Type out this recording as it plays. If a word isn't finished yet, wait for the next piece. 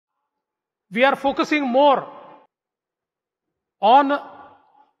we are focusing more on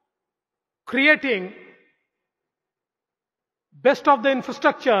creating best of the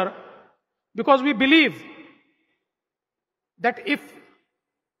infrastructure, because we believe that if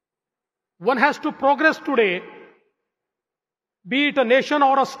one has to progress today, be it a nation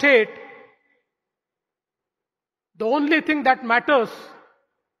or a state, the only thing that matters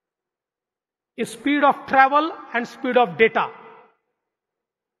is speed of travel and speed of data.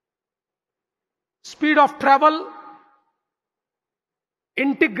 Speed of travel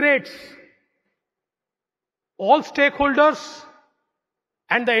integrates all stakeholders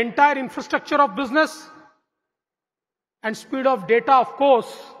and the entire infrastructure of business, and speed of data, of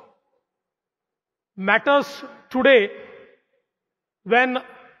course, matters today when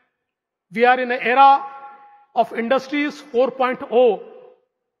we are in an era of Industries 4.0.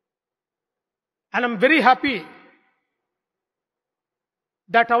 And I'm very happy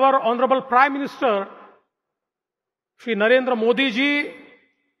that our Honorable Prime Minister, Shri Narendra Modi ji,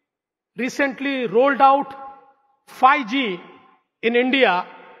 recently rolled out 5G in India.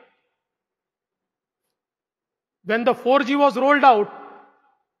 When the 4G was rolled out,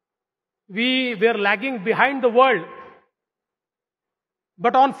 we were lagging behind the world.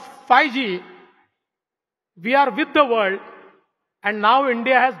 But on 5G, we are with the world, and now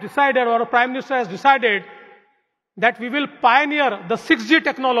India has decided, or our Prime Minister has decided, that we will pioneer the 6G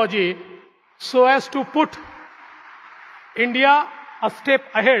technology so as to put India a step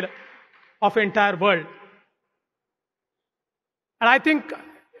ahead of the entire world. And I think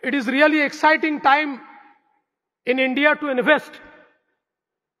it is really exciting time in India to invest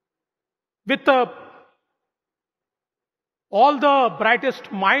with all the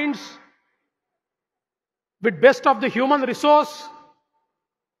brightest minds, with best of the human resource,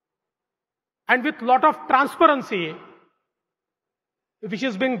 and with lot of transparency which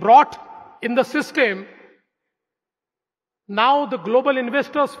is being brought in the system. Now the global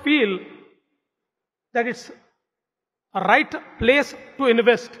investors feel that it's a right place to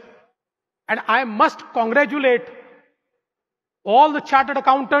invest. And I must congratulate all the chartered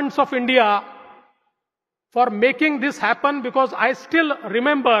accountants of India for making this happen, because I still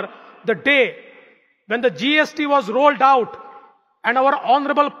remember the day when the GST was rolled out and our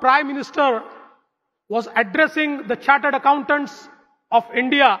Honorable Prime Minister was addressing the chartered accountants of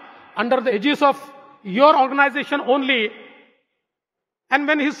India under the aegis of your organization only. And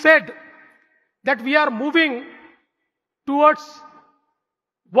when he said that we are moving towards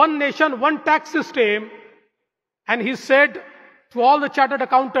one nation, one tax system, and he said to all the chartered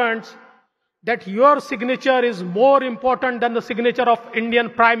accountants that your signature is more important than the signature of Indian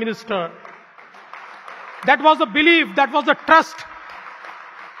Prime Minister. That was a belief, that was a trust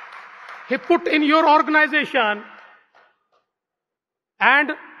he put in your organization,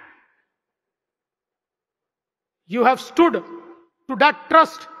 and you have stood to that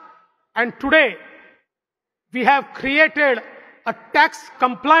trust. And today we have created a tax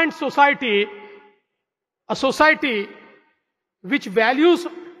compliant society, a society which values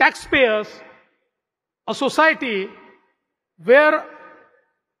taxpayers, a society where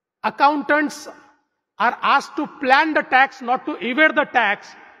accountants are asked to plan the tax, not to evade the tax.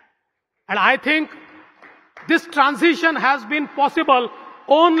 And I think this transition has been possible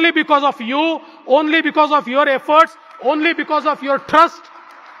only because of you, only because of your efforts, only because of your trust.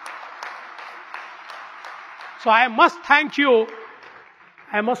 So I must thank you.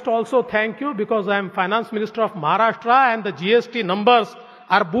 I must also thank you because I am Finance Minister of Maharashtra and the GST numbers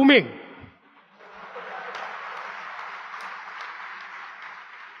are booming.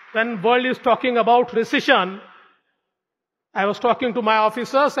 When world is talking about recession, I was talking to my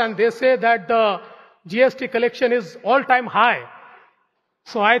officers and they say that the GST collection is all-time high.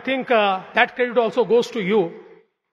 So I think that credit also goes to you.